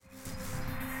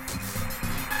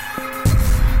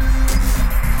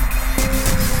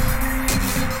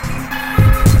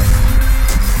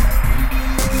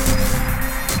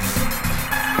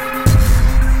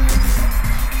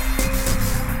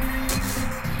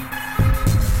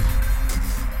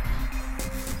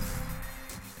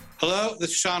Hello, this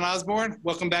is Sean Osborne.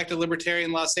 Welcome back to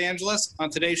Libertarian Los Angeles.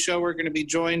 On today's show, we're going to be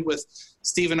joined with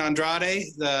Stephen Andrade,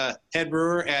 the head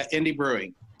brewer at Indie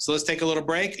Brewing. So let's take a little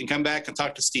break and come back and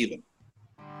talk to Stephen.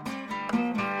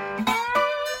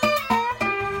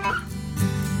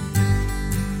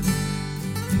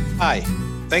 Hi,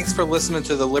 thanks for listening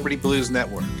to the Liberty Blues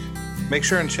Network. Make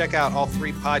sure and check out all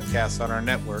three podcasts on our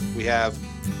network. We have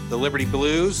the Liberty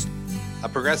Blues, A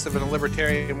Progressive and a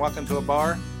Libertarian Walk Into a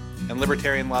Bar, and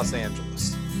Libertarian Los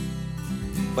Angeles.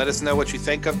 Let us know what you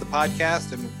think of the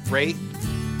podcast and rate,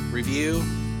 review,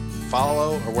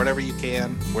 follow, or whatever you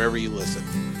can, wherever you listen.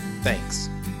 Thanks.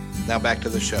 Now back to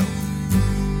the show.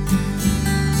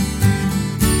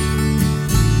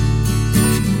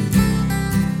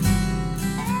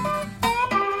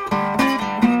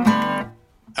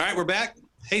 All right, we're back.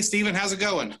 Hey, Stephen, how's it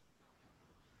going?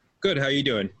 Good. How are you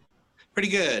doing? Pretty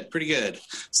good.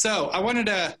 So I wanted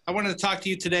to talk to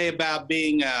you today about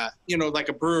being, like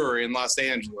a brewer in Los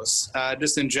Angeles,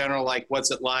 just in general, like what's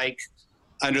it like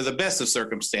under the best of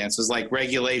circumstances, like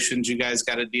regulations you guys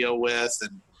got to deal with,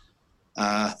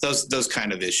 and those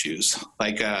kind of issues.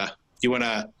 Like you want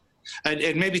to,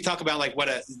 and maybe talk about like what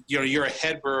you're a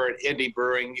head brewer at Indie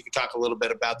Brewing. You can talk a little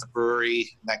bit about the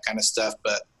brewery and that kind of stuff,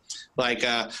 but. Like,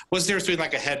 what's the difference between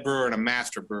like a head brewer and a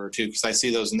master brewer too? Because I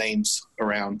see those names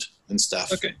around and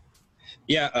stuff. Okay.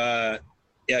 Yeah.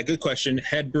 Good question.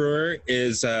 Head brewer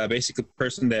is basically the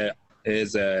person that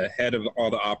is head of all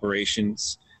the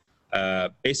operations.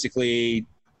 Basically,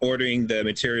 ordering the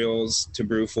materials to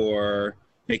brew for,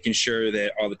 making sure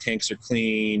that all the tanks are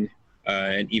clean,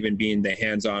 and even being the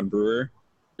hands-on brewer.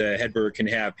 The head brewer can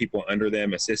have people under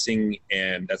them assisting,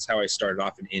 and that's how I started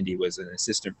off in Indy, was an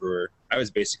assistant brewer. I was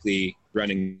basically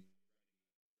running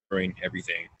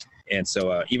everything. And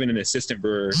so even an assistant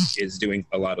brewer is doing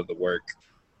a lot of the work.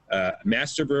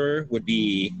 Master brewer would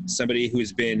be somebody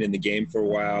who's been in the game for a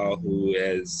while, who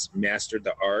has mastered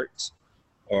the art,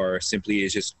 or simply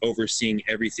is just overseeing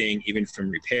everything, even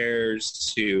from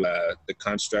repairs to the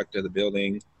construct of the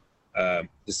building.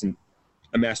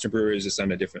 A master brewer is just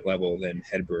on a different level than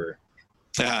head brewer.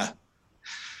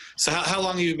 So how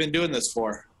long have you been doing this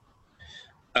for?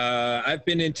 I've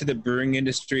been into the brewing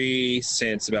industry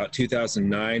since about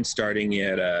 2009, starting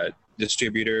at a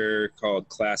distributor called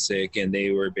Classic, and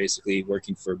they were basically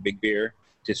working for Big Beer,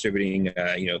 distributing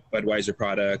Budweiser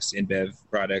products, InBev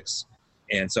products.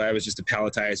 And so I was just a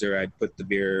palletizer. I'd put the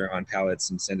beer on pallets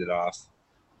and send it off.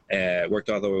 Worked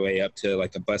all the way up to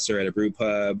like a busser at a brew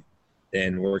pub.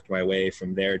 Then worked my way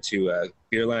from there to a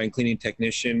beer line cleaning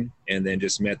technician, and then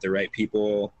just met the right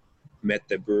people. Met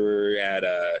the brewer at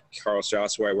Karl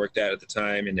Strauss, where I worked at the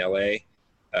time in LA.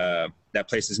 That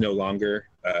place is no longer,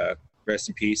 rest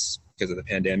in peace, because of the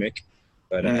pandemic.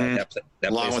 But that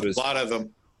place was a lot of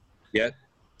them. Yeah.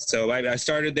 So I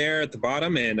started there at the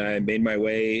bottom, and I made my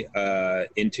way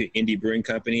into Indie Brewing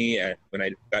Company when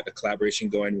I got the collaboration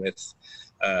going with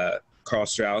Karl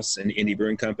Strauss and Indie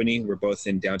Brewing Company. We're both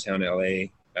in downtown LA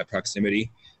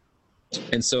proximity.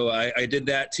 And so I did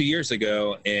that 2 years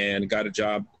ago and got a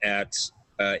job at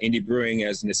Indie Brewing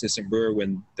as an assistant brewer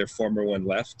when their former one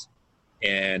left.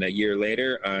 And a year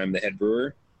later, I'm the head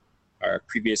brewer. Our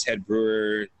previous head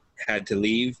brewer had to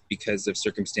leave because of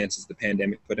circumstances the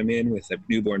pandemic put him in, with a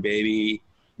newborn baby,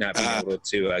 not being able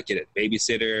to get a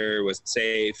babysitter, wasn't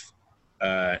safe.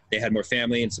 They had more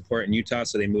family and support in Utah,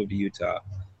 so they moved to Utah.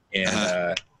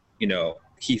 And,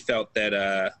 he felt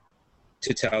that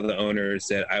to tell the owners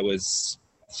that I was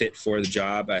fit for the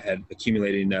job. I had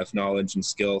accumulated enough knowledge and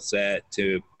skill set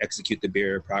to execute the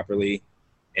beer properly,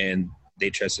 and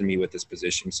they trusted me with this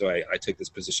position. So I took this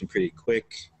position pretty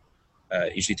quick.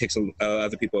 Usually takes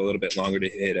other people a little bit longer to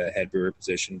hit a head brewer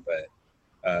position,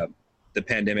 but the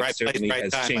pandemic certainly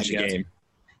has changed the game.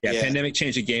 Yeah, pandemic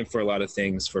changed the game for a lot of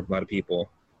things, for a lot of people.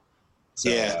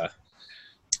 So,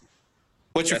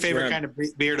 what's your favorite kind of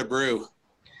beer to brew?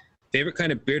 Favorite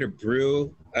kind of beer to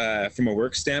brew from a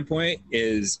work standpoint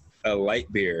is a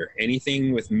light beer.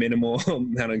 Anything with minimal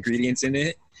amount of ingredients in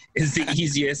it is the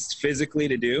easiest physically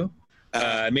to do.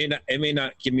 It may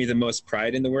not give me the most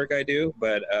pride in the work I do,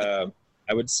 but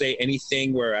I would say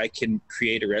anything where I can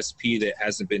create a recipe that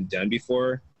hasn't been done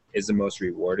before is the most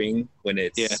rewarding when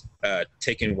it's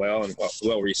taken well and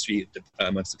well received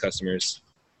amongst the customers.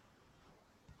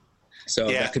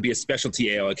 So that could be a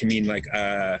specialty ale. It can mean like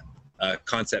a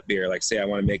concept beer. Like, say I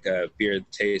want to make a beer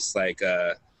that tastes like,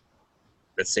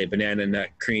 let's say, banana nut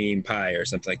cream pie or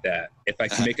something like that. If I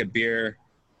can make a beer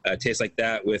taste like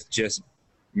that with just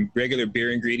regular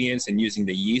beer ingredients and using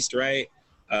the yeast right,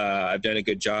 I've done a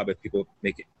good job if people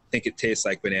think it tastes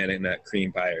like banana nut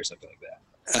cream pie or something like that.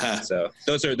 So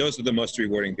those are the most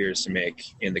rewarding beers to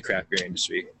make in the craft beer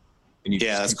industry. When you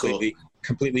that's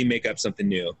completely make up something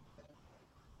new.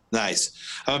 Nice.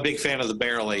 I'm a big fan of the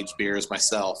barrel-aged beers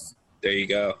myself. There you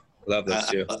go. Love those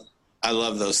too. I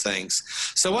love those things.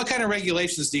 So what kind of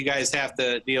regulations do you guys have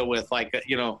to deal with, like,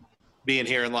 being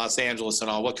here in Los Angeles and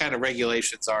all? What kind of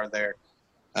regulations are there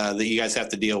that you guys have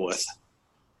to deal with?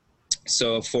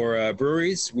 So for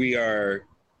breweries, we are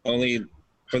only,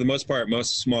 for the most part,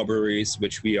 most small breweries,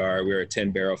 which we're a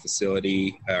 10-barrel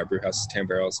facility. Our brew house is 10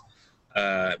 barrels.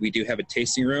 We do have a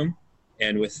tasting room.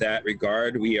 And with that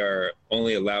regard, we are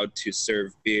only allowed to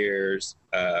serve beers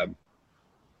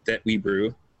that we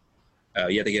brew.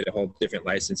 You have to get a whole different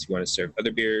license if you want to serve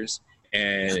other beers.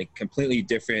 And a completely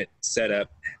different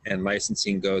setup and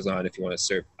licensing goes on if you want to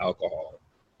serve alcohol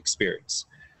experience.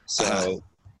 So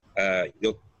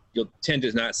you'll tend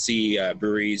to not see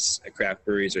breweries, craft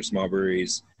breweries or small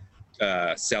breweries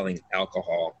selling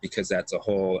alcohol, because that's a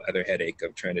whole other headache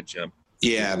of trying to jump.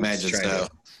 Yeah, imagine so.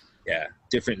 Yeah,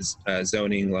 different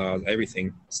zoning laws,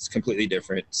 everything is completely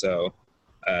different. So,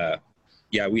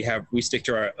 we stick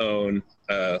to our own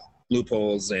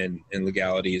loopholes and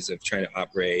legalities of trying to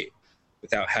operate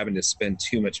without having to spend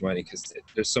too much money, because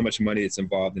there's so much money that's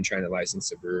involved in trying to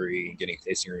license a brewery and getting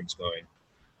tasting rooms going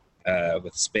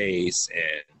with space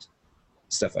and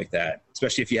stuff like that.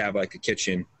 Especially if you have like a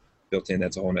kitchen built in,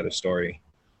 that's a whole nother story.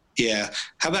 Yeah.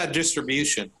 How about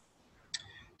distribution?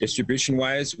 Distribution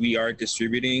wise, we are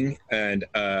distributing, and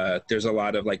there's a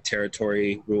lot of like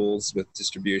territory rules with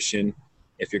distribution.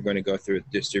 If you're going to go through a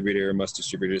distributor, most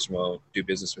distributors won't do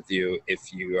business with you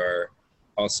if you are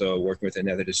also working with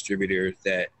another distributor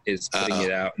that is putting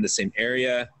it out in the same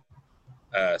area.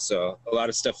 So a lot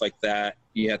of stuff like that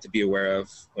you have to be aware of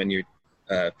when you're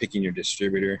picking your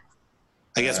distributor.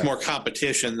 I guess more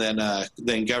competition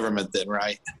than government then,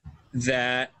 right?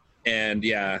 That, and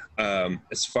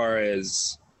as far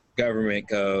as government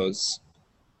goes,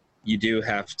 you do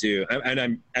have to, and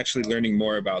I'm actually learning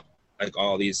more about like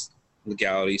all these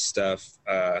legality stuff.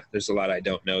 There's a lot I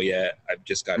don't know yet. I've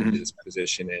just gotten into this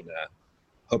position and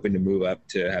hoping to move up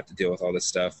to have to deal with all this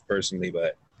stuff personally.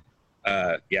 But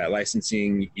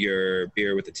licensing your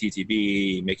beer with the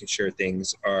TTB, making sure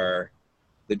things are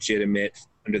legitimate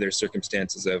under their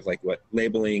circumstances of like what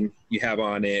labeling you have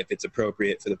on it, if it's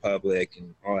appropriate for the public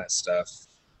and all that stuff.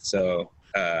 So,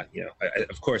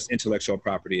 of course, intellectual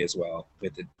property as well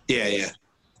with it.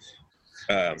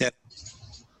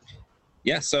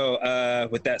 So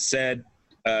with that said,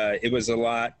 it was a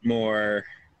lot more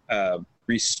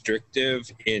restrictive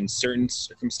in certain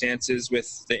circumstances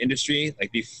with the industry.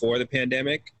 Like before the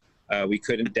pandemic, we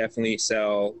couldn't definitely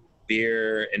sell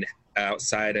beer and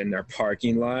outside in our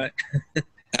parking lot.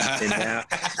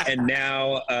 and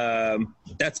now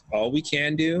that's all we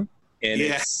can do. And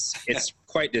it's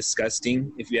quite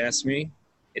disgusting, if you ask me.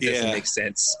 It doesn't make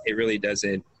sense. It really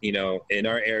doesn't. In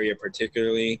our area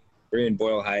particularly, we're in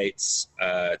Boyle Heights.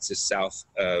 It's just south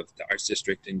of the Arts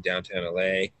District in downtown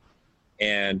LA.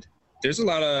 And there's a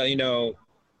lot of,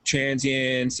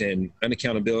 transients and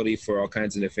unaccountability for all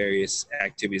kinds of nefarious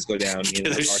activities go down.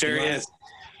 There sure is.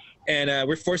 And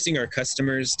we're forcing our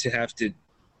customers to have to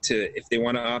if they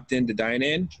want to opt in to dine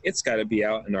in, it's got to be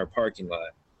out in our parking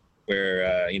lot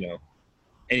where,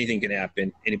 anything can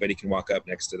happen. Anybody can walk up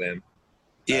next to them.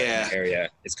 In the area.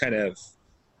 It's kind of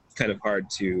hard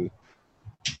to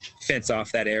fence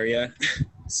off that area.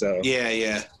 So so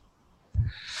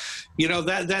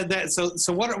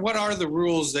what are the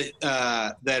rules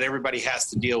that everybody has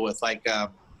to deal with, like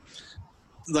the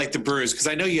brewers? Because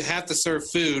I know you have to serve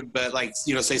food, but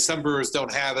say some brewers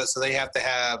don't have it, so they have to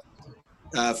have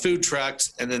food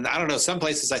trucks. And then I don't know, some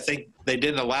places I think they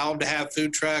didn't allow them to have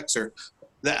food trucks, or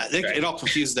that it all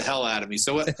confused the hell out of me.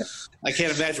 So I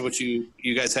can't imagine what you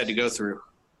guys had to go through.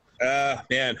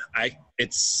 Man,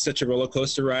 it's such a roller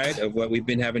coaster ride of what we've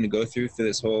been having to go through for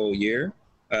this whole year.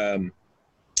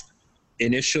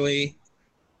 Initially,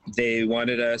 they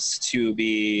wanted us to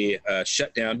be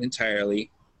shut down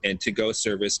entirely and to go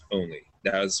service only.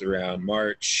 That was around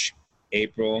March,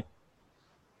 April.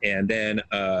 And then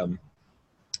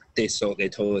they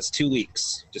told us 2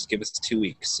 weeks, just give us 2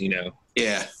 weeks,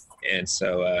 Yeah. And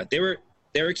so they were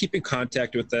keeping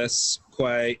contact with us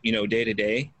quite, day to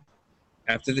day.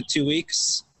 After the 2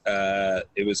 weeks,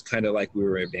 it was kind of like we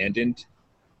were abandoned,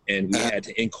 and we had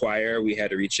to inquire. We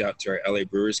had to reach out to our LA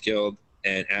Brewers Guild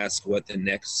and ask what the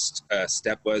next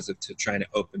step was to trying to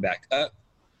open back up.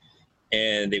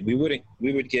 And we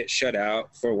would get shut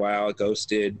out for a while,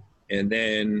 ghosted, and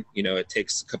then it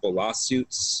takes a couple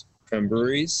lawsuits from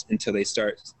breweries until they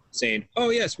start saying, oh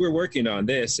yes, we're working on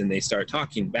this, and they start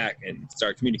talking back and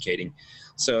start communicating.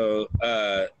 So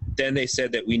then they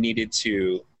said that we needed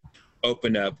to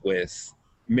open up with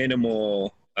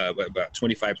minimal, about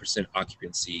 25%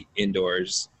 occupancy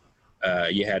indoors.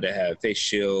 You had to have face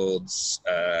shields,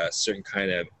 certain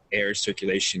kind of air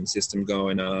circulation system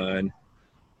going on,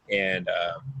 and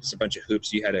just a bunch of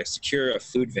hoops. You had to secure a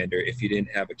food vendor if you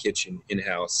didn't have a kitchen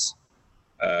in-house,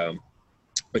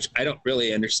 which I don't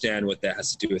really understand what that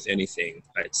has to do with anything.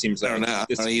 It seems like I don't know.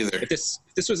 I don't either. If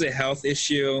this was a health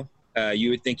issue, you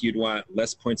would think you'd want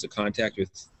less points of contact with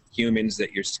humans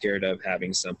that you're scared of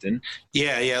having something.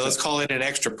 Yeah. Let's call it an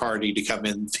extra party to come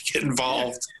in to get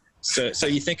involved. So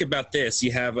you think about this.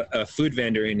 You have a food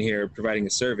vendor in here providing a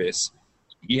service.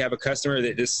 You have a customer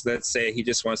that just, let's say he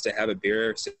just wants to have a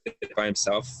beer by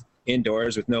himself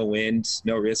indoors with no wind,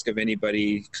 no risk of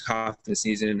anybody coughing and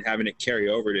sneezing and having it carry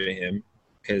over to him.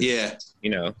 Because,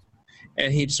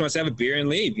 and he just wants to have a beer and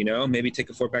leave, maybe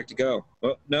take a 4-pack to go.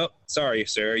 Well, no, sorry,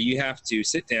 sir. You have to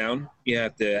sit down. You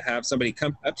have to have somebody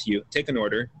come up to you, take an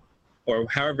order, or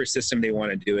however system they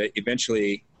want to do it.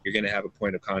 Eventually, you're going to have a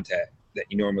point of contact that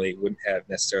you normally wouldn't have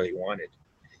necessarily wanted.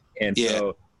 And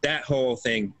so that whole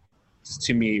thing,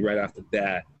 to me, right off the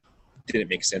bat, didn't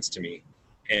make sense to me.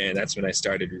 And that's when I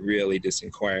started really just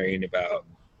inquiring about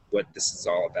what this is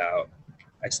all about.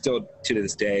 I still, to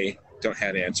this day, don't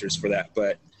have answers for that,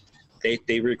 but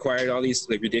they required all these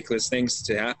ridiculous things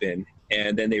to happen,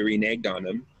 and then they reneged on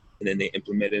them, and then they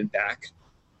implemented them back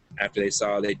after they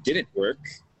saw they didn't work.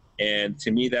 And to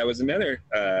me, that was another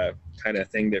kind of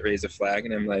thing that raised a flag.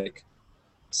 And I'm like,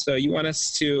 so you want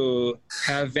us to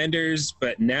have vendors,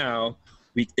 but now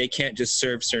they can't just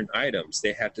serve certain items.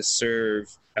 They have to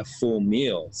serve a full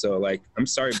meal. So I'm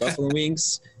sorry, buffalo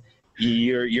wings,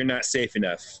 you're not safe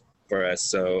enough for us.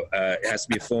 So it has to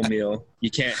be a full meal.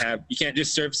 You can't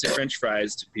just serve French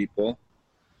fries to people.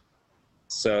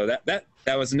 So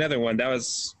that was another one. That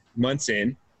was months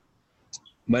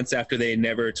after they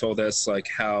never told us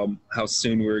how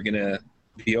soon we were gonna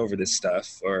be over this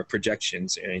stuff, or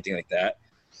projections or anything like that.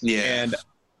 Yeah.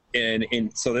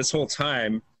 And so this whole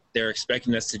time they're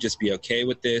expecting us to just be okay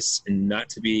with this and not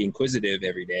to be inquisitive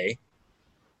every day,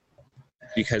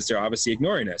 because they're obviously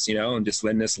ignoring us, and just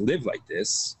letting us live like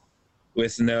this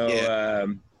with no,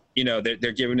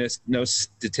 they're giving us no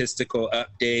statistical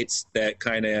updates that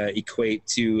kind of equate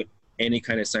to any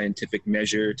kind of scientific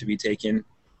measure to be taken.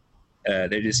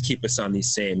 They just keep us on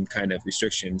these same kind of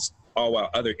restrictions, all while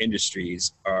other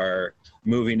industries are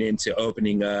moving into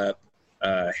opening up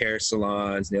hair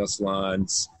salons, nail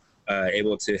salons,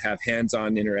 able to have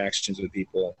hands-on interactions with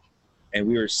people. And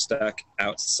we were stuck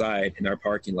outside in our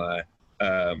parking lot,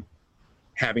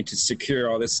 having to secure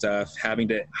all this stuff, having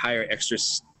to hire extra,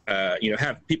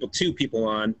 have two people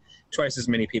on, twice as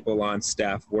many people on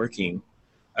staff working,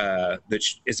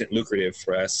 which isn't lucrative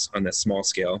for us on the small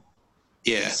scale.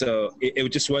 Yeah. So it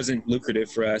just wasn't lucrative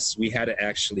for us. We had to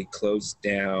actually close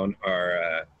down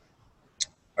our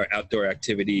outdoor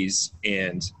activities,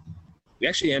 and we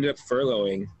actually ended up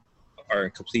furloughing our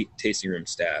complete tasting room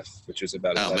staff, which was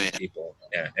about 11 people.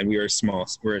 Yeah, and we're a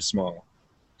small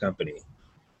company.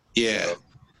 Yeah.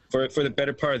 So for the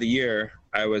better part of the year,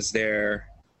 I was there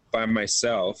by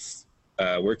myself,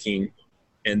 working,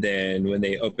 and then when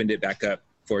they opened it back up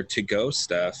for to-go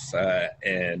stuff,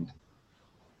 and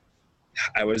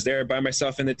I was there by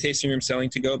myself in the tasting room selling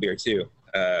to-go beer too,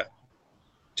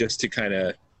 just to kind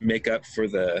of make up for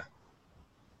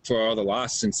all the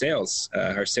loss in sales.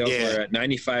 Our sales were at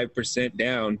 95%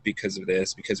 down because of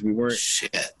this, because we weren't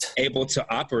able to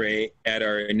operate at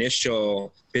our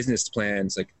initial business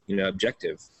plans,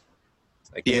 objective.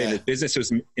 The way the business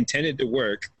was intended to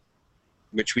work,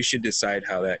 which we should decide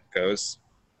how that goes.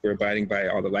 We're abiding by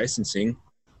all the licensing.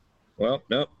 Well,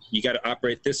 no, you got to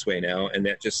operate this way now, and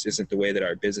that just isn't the way that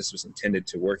our business was intended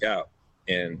to work out.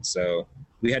 And so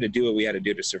we had to do what we had to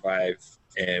do to survive,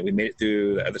 and we made it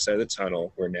through the other side of the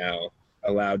tunnel. We're now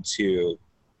allowed to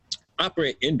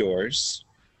operate indoors.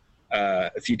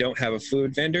 If you don't have a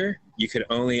food vendor, you could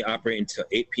only operate until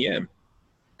 8 p.m.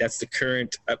 That's the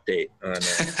current update on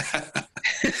that.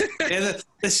 And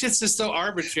this shit's just so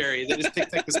arbitrary. They just take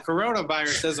this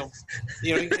coronavirus doesn't,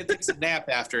 you can take a nap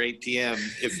after 8 p.m.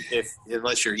 if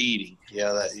unless you're eating.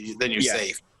 Then you're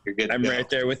safe. You're good. I'm right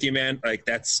there with you, man.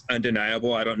 That's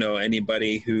undeniable. I don't know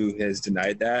anybody who has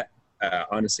denied that.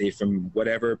 Honestly, from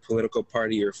whatever political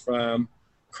party you're from,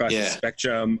 across the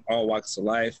spectrum, all walks of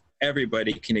life,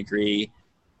 everybody can agree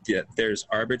that there's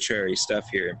arbitrary stuff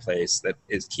here in place that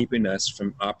is keeping us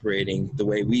from operating the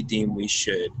way we deem we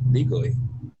should legally.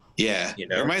 Yeah. You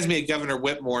know? It reminds me of Governor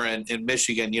Whitmore in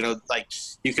Michigan. You know, like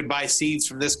you could buy seeds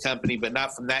from this company, but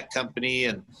not from that company,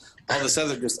 and all this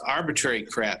other just arbitrary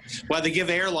crap. Well, they give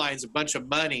airlines a bunch of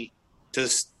money to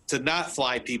not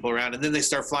fly people around, and then they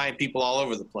start flying people all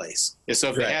over the place. And so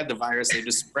if they had the virus, they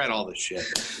just spread all this shit.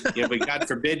 You know, but God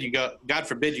forbid you go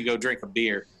drink a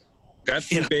beer. God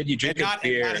forbid you drink a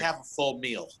beer. And not have a full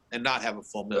meal.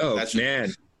 Oh, That's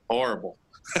man. Horrible.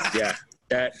 Yeah.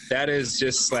 That is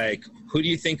just like, who do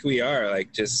you think we are?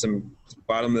 Like just some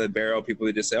bottom of the barrel people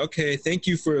who just say, okay, thank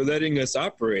you for letting us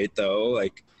operate though.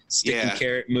 Like stick and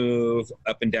carrot move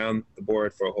up and down the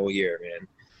board for a whole year, man.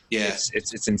 Yeah.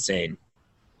 It's insane.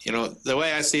 You know, the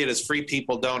way I see it is free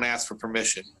people don't ask for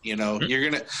permission. You know,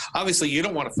 obviously you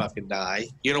don't want to fucking die.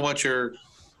 You don't want your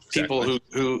people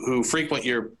who frequent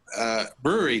your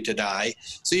brewery to die.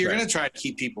 So you're going to try to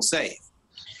keep people safe.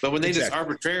 But when they just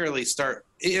arbitrarily start,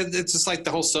 it's just like the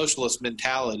whole socialist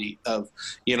mentality of,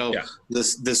 you know,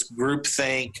 this group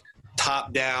think,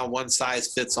 top down, one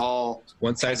size fits all.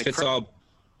 One size fits all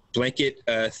blanket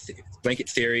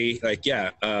theory. Like,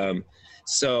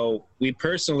 so we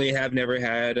personally have never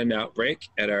had an outbreak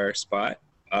at our spot.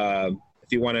 If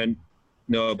you want to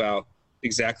know about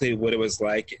exactly what it was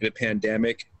like in a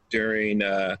pandemic during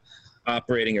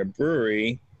operating a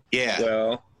brewery,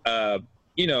 well,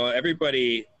 you know, every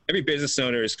business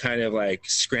owner is kind of like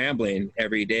scrambling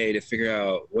every day to figure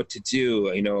out what to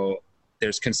do. You know,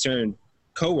 there's concerned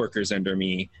coworkers under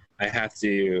me. I have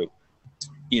to,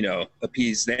 you know,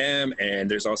 appease them. And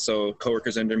there's also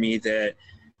coworkers under me that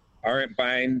aren't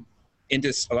buying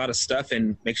into a lot of stuff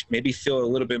and maybe feel a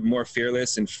little bit more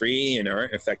fearless and free and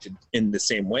aren't affected in the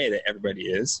same way that everybody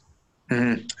is.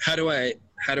 Mm-hmm. How do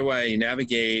I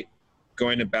navigate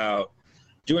going about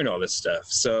doing all this stuff?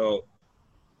 So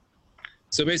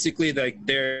basically, like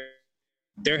they're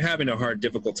having a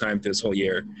difficult time for this whole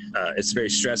year. It's very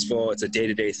stressful. It's a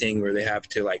day-to-day thing where they have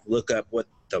to like look up what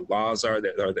the laws are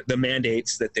that are the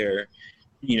mandates that they're,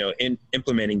 you know,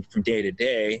 implementing from day to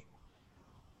day.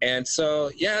 And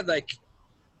so, like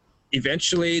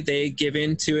eventually they give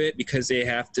into it because they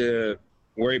have to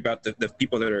worry about the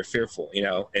people that are fearful, you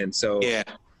know? And so,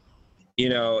 you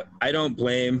know, I don't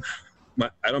blame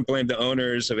the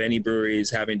owners of any breweries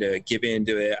having to give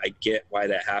into it. I get why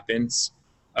that happens.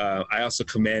 I also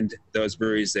commend those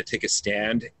breweries that take a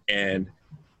stand and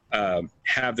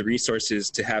have the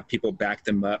resources to have people back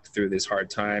them up through this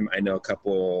hard time. I know a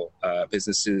couple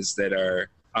businesses that are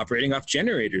operating off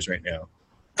generators right now,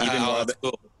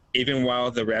 even while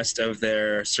the rest of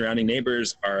their surrounding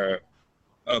neighbors are,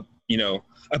 you know,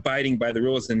 abiding by the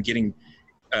rules and getting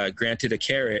granted a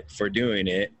carrot for doing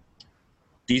it.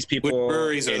 These people. What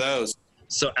breweries are those?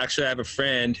 So actually, I have a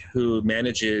friend who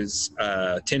manages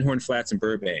Tin Horn Flats in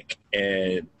Burbank,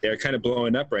 and they're kind of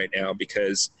blowing up right now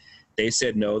because they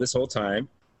said no this whole time.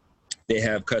 They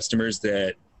have customers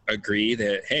that agree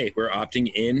that, hey, we're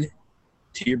opting in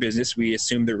to your business. We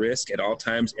assume the risk at all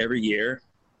times, every year,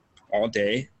 all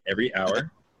day, every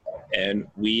hour, and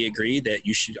we agree that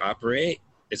you should operate.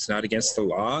 It's not against the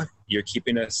law. You're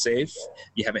keeping us safe.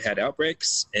 You haven't had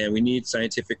outbreaks, and we need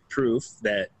scientific proof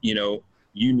that, you know,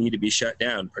 you need to be shut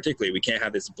down. Particularly, we can't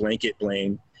have this blanket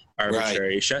blame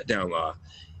arbitrary shutdown law.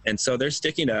 And so they're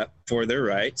sticking up for their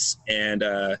rights. And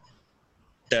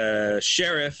the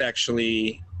sheriff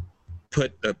actually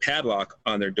put a padlock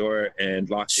on their door and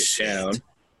locked it down.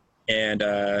 And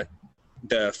the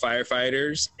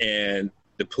firefighters and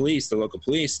the police, the local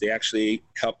police, they actually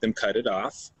helped them cut it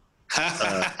off.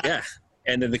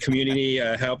 And then the community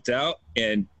helped out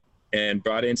and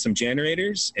brought in some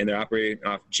generators, and they're operating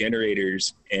off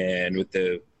generators and with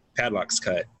the padlocks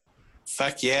cut.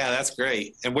 Fuck yeah, that's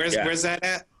great. And where's that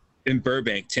at? In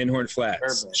Burbank, Tin Horn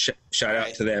Flats. Shout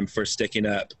out to them for sticking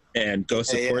up, and go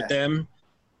support them.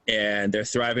 And they're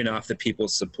thriving off the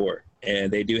people's support, and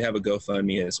they do have a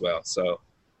GoFundMe as well. So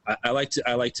I like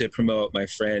to promote my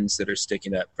friends that are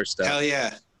sticking up for stuff. Hell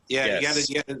yeah. Yeah, yes.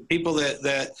 you got people that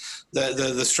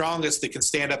the strongest that can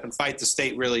stand up and fight the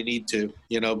state really need to,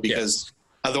 you know, because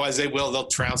otherwise they'll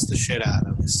trounce the shit out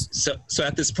of us. So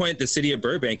at this point, the city of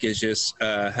Burbank is just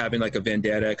having like a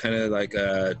vendetta, kind of like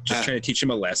just trying to teach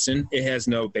them a lesson. It has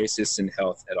no basis in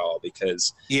health at all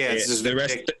because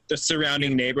the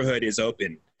surrounding neighborhood is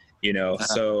open, you know.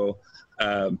 So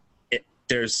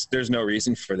there's no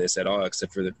reason for this at all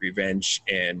except for the revenge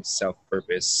and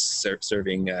self-purpose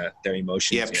serving their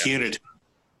emotions. Yeah, punted.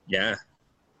 Yeah.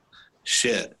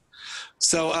 Shit.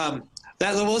 So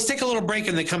let's take a little break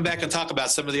and then come back and talk about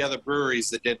some of the other breweries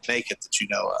that didn't make it that you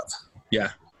know of. Yeah.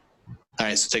 All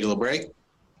right, so take a little break.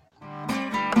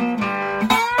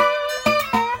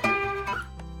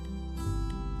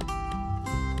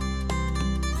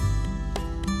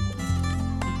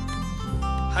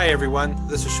 Hi everyone,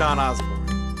 this is Sean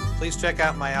Osborne. Please check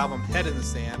out my album Head in the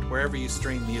Sand wherever you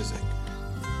stream music.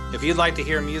 If you'd like to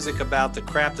hear music about the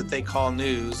crap that they call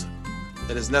news,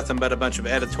 that is nothing but a bunch of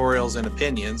editorials and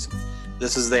opinions,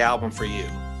 this is the album for you.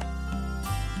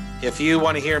 If you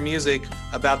want to hear music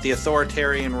about the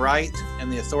authoritarian right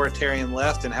and the authoritarian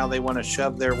left and how they want to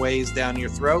shove their ways down your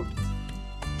throat,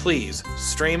 please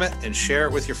stream it and share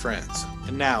it with your friends.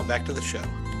 And now, back to the show.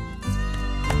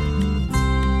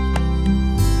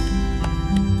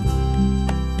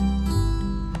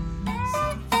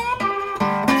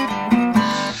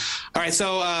 All right,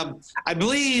 so I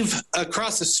believe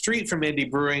across the street from Indie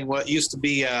Brewing, what used to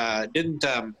be, didn't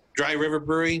Dry River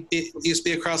Brewing, it used to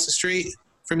be across the street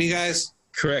from you guys?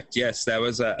 Correct, yes. That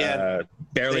was a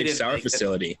barrel-aged sour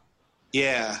facility.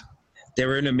 Yeah. They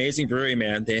were an amazing brewery,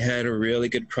 man. They had a really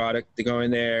good product going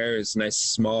there. It was a nice,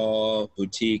 small,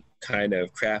 boutique kind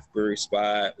of craft brewery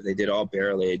spot. They did all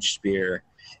barrel-aged beer.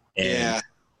 And,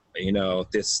 you know,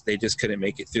 they just couldn't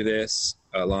make it through this,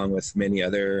 along with many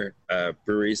other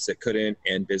breweries that couldn't,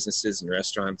 and businesses and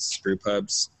restaurants, brew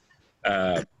pubs.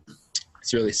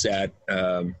 It's really sad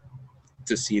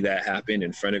to see that happen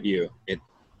in front of you.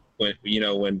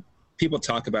 When people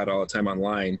talk about it all the time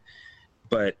online,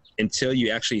 but until you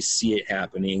actually see it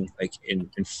happening, like in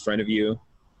front of you,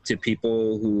 to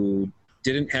people who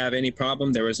didn't have any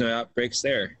problem, there was no outbreaks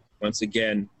there. Once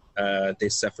again, they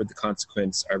suffered the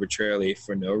consequence arbitrarily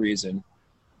for no reason.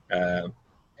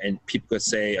 And people could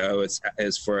say, oh,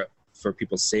 it's for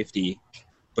people's safety.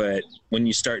 But when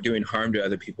you start doing harm to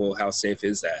other people, how safe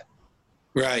is that?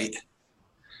 Right.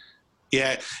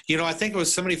 Yeah. You know, I think it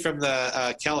was somebody from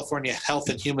the California Health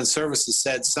and Human Services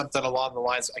said something along the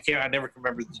lines, I never can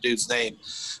remember the dude's name,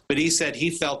 but he said he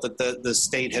felt that the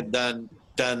state had done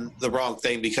the wrong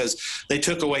thing because they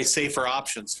took away safer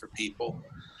options for people.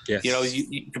 Yes. You know,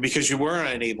 because you were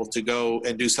unable to go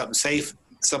and do something safe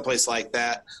someplace like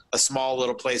that, a small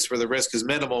little place where the risk is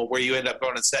minimal, where you end up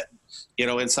going and sitting, you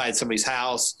know, inside somebody's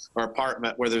house or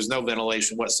apartment where there's no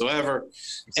ventilation whatsoever.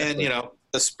 Exactly. And, you know,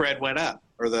 the spread went up,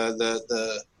 or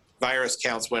the virus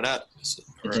counts went up.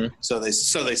 So they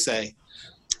say.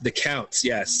 The counts,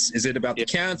 yes. Is it about the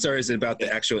counts, or is it about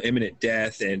the actual imminent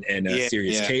death and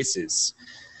serious cases?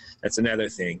 That's another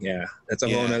thing. Yeah, that's a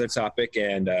whole other topic,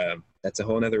 and that's a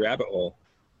whole other rabbit hole.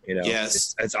 You know,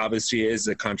 it's obviously is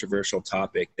a controversial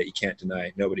topic that you can't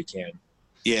deny. Nobody can.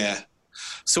 Yeah.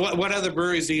 So what other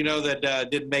breweries do you know that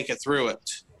didn't make it through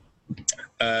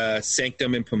it?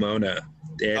 Sanctum in Pomona.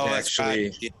 They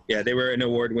they were an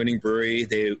award-winning brewery.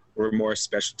 They were more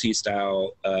specialty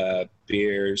style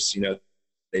beers. You know,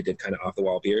 they did kind of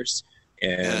off-the-wall beers.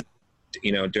 And,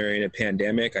 you know, during a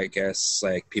pandemic, I guess,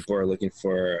 like, people are looking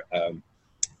for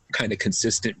kind of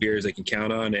consistent beers they can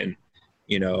count on. And,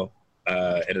 you know,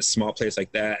 at a small place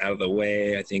like that, out of the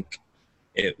way, I think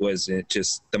it wasn't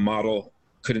just the model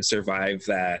couldn't survive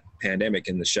that pandemic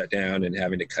and the shutdown and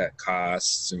having to cut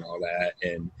costs and all that,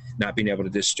 and not being able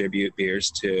to distribute beers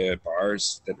to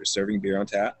bars that are serving beer on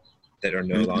tap that are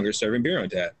no longer serving beer on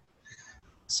tap.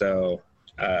 So,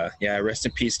 rest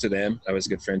in peace to them. I was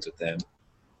good friends with them.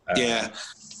 A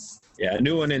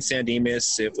new one in San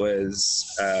Dimas. It was,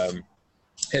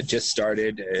 had just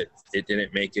started. It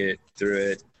didn't make it through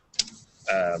it.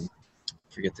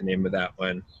 Forget the name of that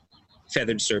one.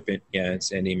 Feathered Serpent, in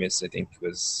San Dimas, I think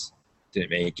didn't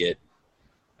make it.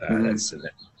 That's in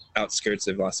the outskirts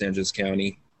of Los Angeles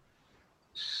County.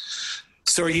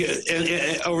 So, are you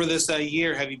over this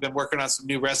year? Have you been working on some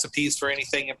new recipes for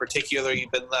anything in particular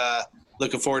you've been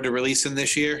looking forward to releasing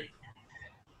this year?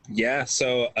 Yeah,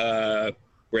 so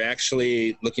we're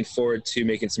actually looking forward to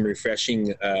making some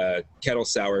refreshing kettle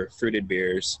sour fruited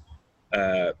beers.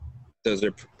 Those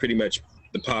are pretty much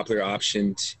the popular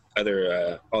option.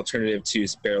 Other alternative to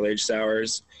barrel-aged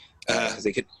sours, because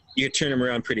you could turn them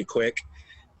around pretty quick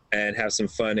and have some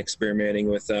fun experimenting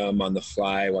with them on the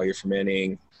fly while you're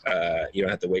fermenting. You don't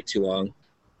have to wait too long,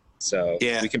 so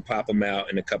we can pop them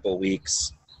out in a couple of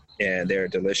weeks, and they're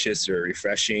delicious or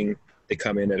refreshing. They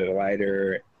come in at a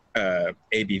lighter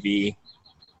ABV,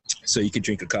 so you could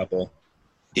drink a couple.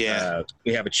 We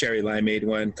have a cherry limeade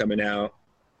one coming out.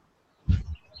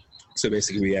 So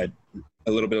basically, we had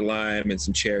a little bit of lime and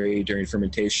some cherry during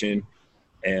fermentation,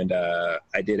 and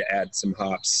I did add some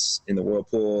hops in the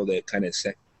whirlpool that kind of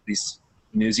these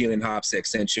New Zealand hops that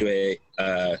accentuate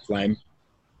lime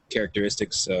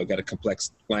characteristics. So got a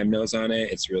complex lime nose on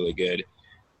it. It's really good.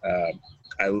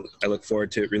 I look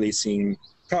forward to releasing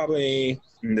probably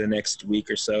in the next week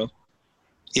or so.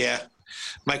 Yeah.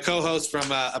 My co-host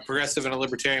from a Progressive and a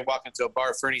Libertarian Walk Into a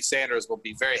Bar, Fernie Sanders, will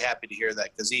be very happy to hear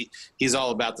that, because he's all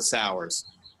about the sours.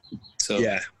 So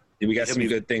We got some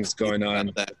good things going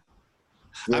on.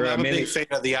 I'm a big fan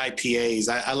of the IPAs.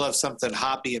 I love something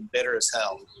hoppy and bitter as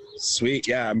hell. Sweet.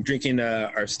 Yeah, I'm drinking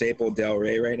our staple Del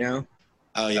Rey right now.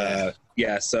 Oh, yeah.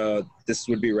 Yeah, so this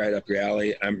would be right up your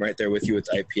alley. I'm right there with you with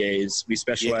IPAs. We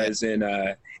specialize in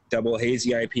double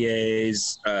hazy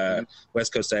IPAs,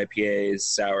 West Coast IPAs,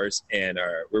 sours, and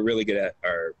we're really good at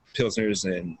our Pilsners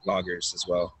and lagers as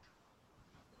well.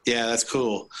 Yeah, that's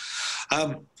cool.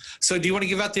 So do you want to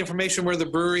give out the information where the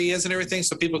brewery is and everything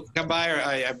so people can come by? Or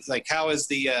how is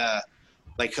the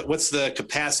what's the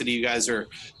capacity you guys are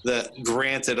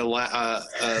granted the allowance?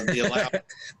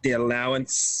 The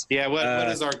allowance. Yeah, what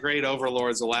has our great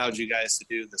overlords allowed you guys to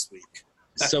do this week?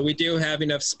 So we do have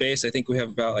enough space. I think we have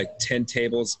about 10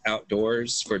 tables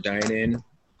outdoors for dine-in,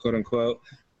 quote unquote.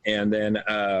 And then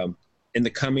in the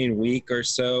coming week or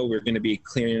so, we're going to be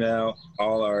clearing out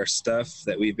all our stuff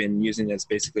that we've been using as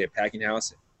basically a packing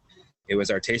house. It was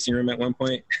our tasting room at one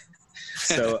point.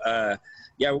 So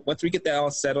yeah, once we get that all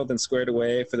settled and squared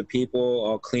away for the people,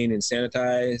 all clean and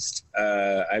sanitized,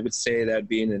 I would say that'd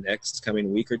be in the next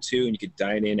coming week or two, and you could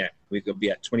dine in we could be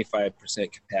at 25%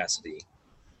 capacity.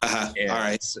 All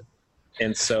right.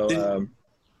 And so,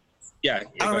 yeah.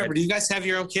 I don't remember. Do you guys have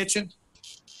your own kitchen?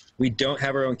 We don't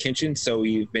have our own kitchen, so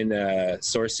we've been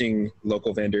sourcing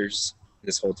local vendors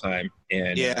this whole time,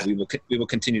 and we will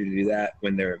continue to do that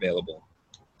when they're available.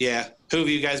 Yeah. Who have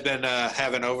you guys been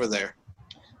having over there?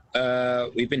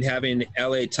 We've been having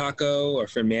LA Taco, our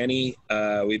friend Manny.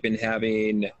 We've been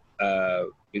having,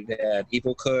 we've had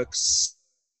Evil Cooks.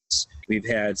 We've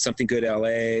had Something Good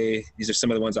LA. These are some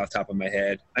of the ones off the top of my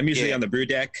head. I'm usually on the brew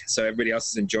deck, so everybody else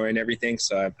is enjoying everything.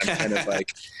 So I'm kind of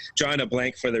drawing a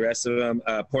blank for the rest of them.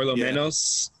 Por Lo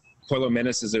Menos. Por Lo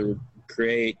Menos is a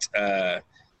great, a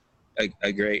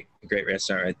great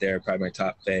restaurant right there. Probably my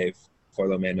top fave. Por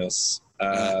Lo Menos.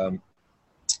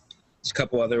 There's a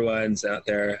couple other ones out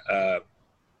there.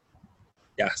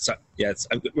 It's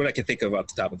what I can think of off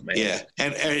the top of my head. Yeah.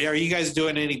 And are you guys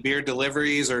doing any beer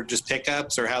deliveries or just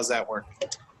pickups, or how's that work?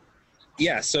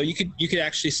 Yeah, so you could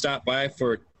actually stop by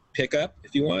for pickup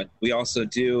if you want. We also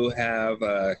do have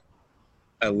a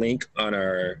link on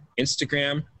our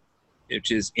Instagram, which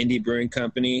is Indie Brewing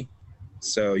Company.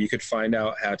 So you could find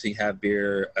out how to have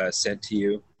beer sent to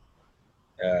you.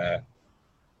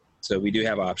 So we do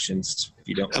have options if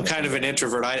you don't. I'm kind of an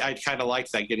introvert. I kind of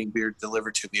liked that, getting beer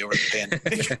delivered to me over the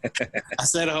pandemic. I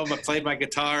sat at home, I played my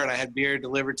guitar, and I had beer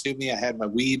delivered to me. I had my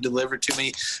weed delivered to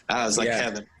me. I was like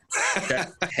heaven.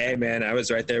 Hey, man, I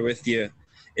was right there with you.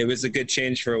 It was a good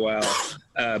change for a while.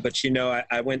 But,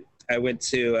 I went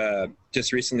to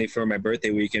just recently for my birthday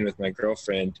weekend with my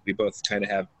girlfriend. We both kind of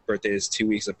have birthdays 2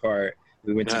 weeks apart.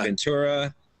 We went to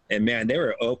Ventura, and, man, they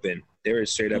were open. They were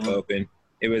straight up open.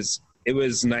 It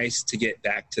was nice to get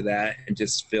back to that and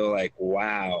just feel like,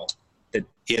 wow, the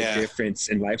difference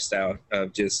in lifestyle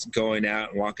of just going out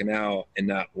and walking out and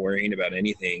not worrying about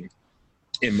anything.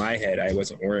 In my head, I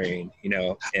wasn't worrying,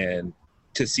 and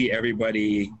to see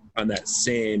everybody on that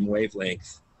same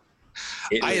wavelength.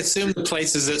 I assume the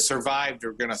places that survived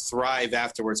are going to thrive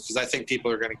afterwards, because I think people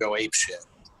are going to go ape shit.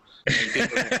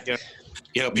 People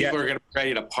are going to be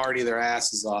ready to party their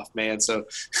asses off, man. So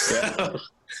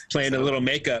playing a little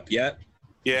makeup. Yeah,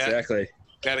 exactly.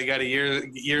 Got a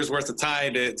year's worth of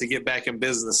time to get back in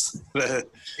business.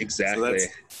 Exactly. So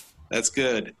that's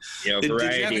good.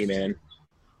 Variety, man.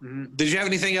 Did you have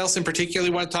anything else in particular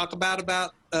you want to talk about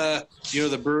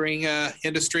the brewing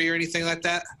industry or anything like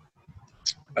that?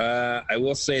 I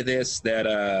will say this,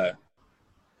 that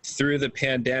through the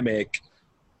pandemic,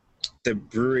 the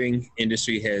brewing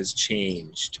industry has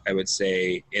changed, I would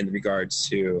say, in regards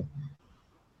to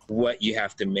what you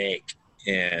have to make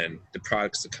and the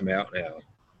products that come out now.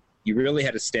 You really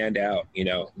had to stand out.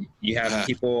 You have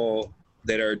people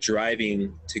that are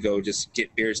driving to go just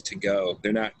get beers to go.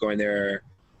 They're not going there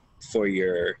for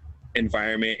your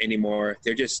environment anymore.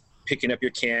 They're just picking up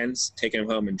your cans, taking them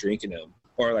home and drinking them.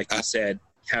 Or like you said,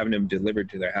 having them delivered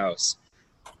to their house.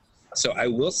 So I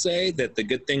will say that the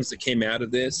good things that came out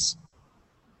of this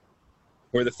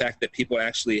were the fact that people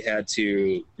actually had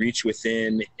to reach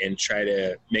within and try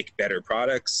to make better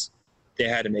products. They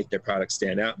had to make their products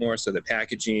stand out more. So the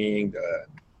packaging,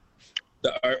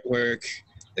 the artwork,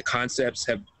 the concepts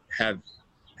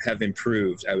have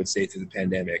improved, I would say, through the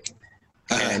pandemic.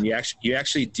 And you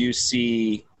actually do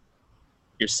see,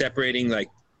 you're separating like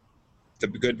the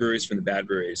good breweries from the bad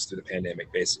breweries through the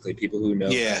pandemic, basically. People who know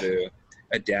how to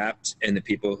adapt, and the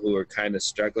people who are kind of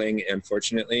struggling,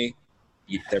 unfortunately,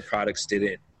 their products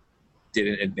didn't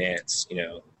advance,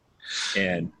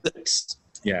 and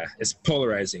Yeah, it's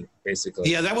polarizing,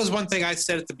 basically. Yeah, that was one thing I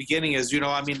said at the beginning is,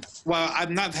 while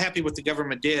I'm not happy what the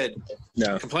government did,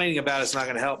 complaining about it's not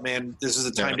going to help, man. This is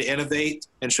a time to innovate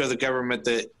and show the government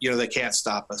that, they can't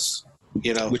stop us,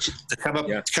 to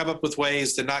come up with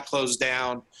ways to not close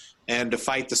down and to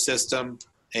fight the system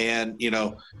and,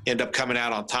 end up coming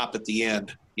out on top at the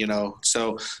end,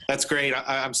 So that's great.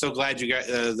 I'm so glad you got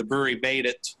the brewery made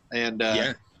it and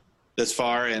this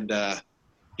far. And,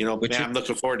 I'm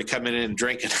looking forward to coming in and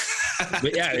drinking.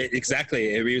 But yeah,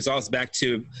 exactly. It resolves back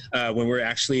to when we're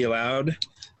actually allowed,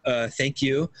 thank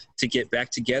you, to get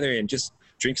back together and just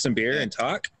drink some beer and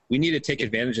talk. We need to take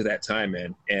advantage of that time,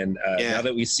 man. And now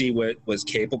that we see what was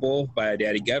capable by a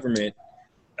daddy government,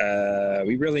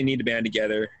 we really need to band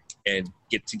together and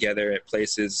get together at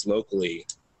places locally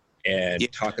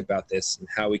and talk about this and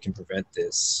how we can prevent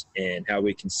this and how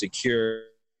we can secure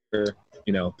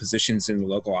positions in the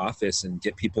local office and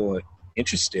get people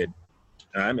interested.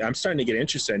 I'm starting to get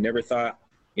interested. I never thought,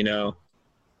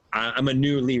 I'm a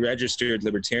newly registered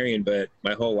libertarian, but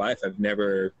my whole life I've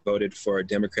never voted for a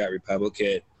Democrat,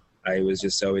 Republican. I was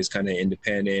just always kind of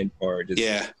independent or just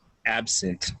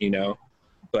absent,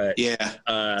 But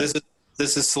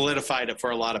this has solidified it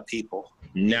for a lot of people.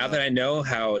 Now that I know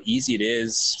how easy it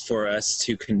is for us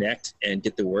to connect and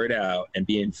get the word out and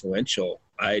be influential,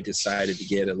 I decided to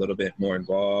get a little bit more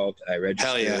involved. I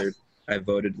registered. I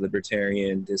voted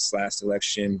Libertarian this last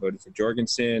election, voted for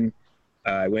Jorgensen.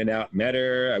 I went out and met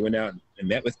her. I went out and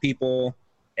met with people,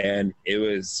 and it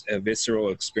was a visceral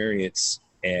experience,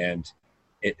 and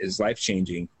it is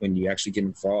life-changing when you actually get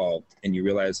involved and you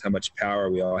realize how much power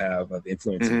we all have of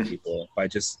influencing people by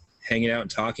just hanging out and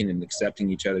talking and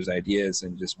accepting each other's ideas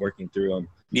and just working through them.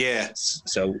 Yeah.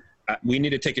 So we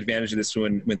need to take advantage of this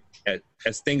when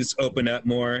as things open up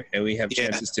more and we have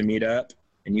chances to meet up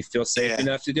and you feel safe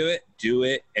enough to do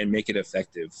it and make it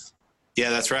effective. Yeah,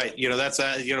 that's right. That's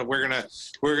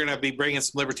we're gonna be bringing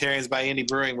some libertarians by Indie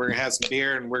Brewing. We're gonna have some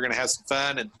beer and we're gonna have some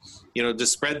fun and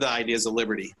just spread the ideas of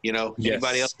liberty.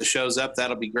 Anybody else that shows up,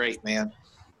 that'll be great, man.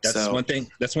 That's one thing.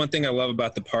 That's one thing I love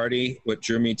about the party. What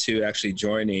drew me to actually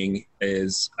joining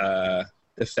is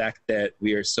the fact that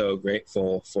we are so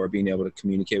grateful for being able to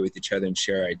communicate with each other and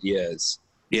share ideas.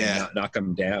 Yeah, and not knock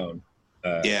them down.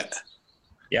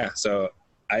 So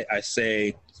I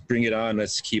say, bring it on.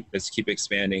 Let's keep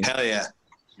expanding. Hell yeah.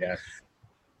 Yeah.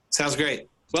 Sounds great.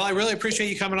 Well, I really appreciate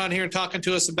you coming on here and talking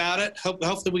to us about it.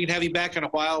 Hopefully we can have you back in a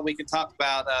while. We can talk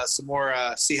about some more,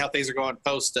 see how things are going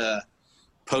post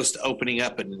opening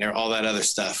up and all that other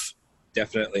stuff.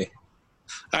 Definitely.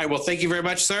 All right. Well, thank you very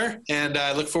much, sir. And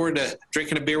I look forward to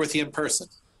drinking a beer with you in person.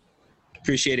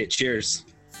 Appreciate it. Cheers.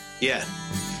 Yeah.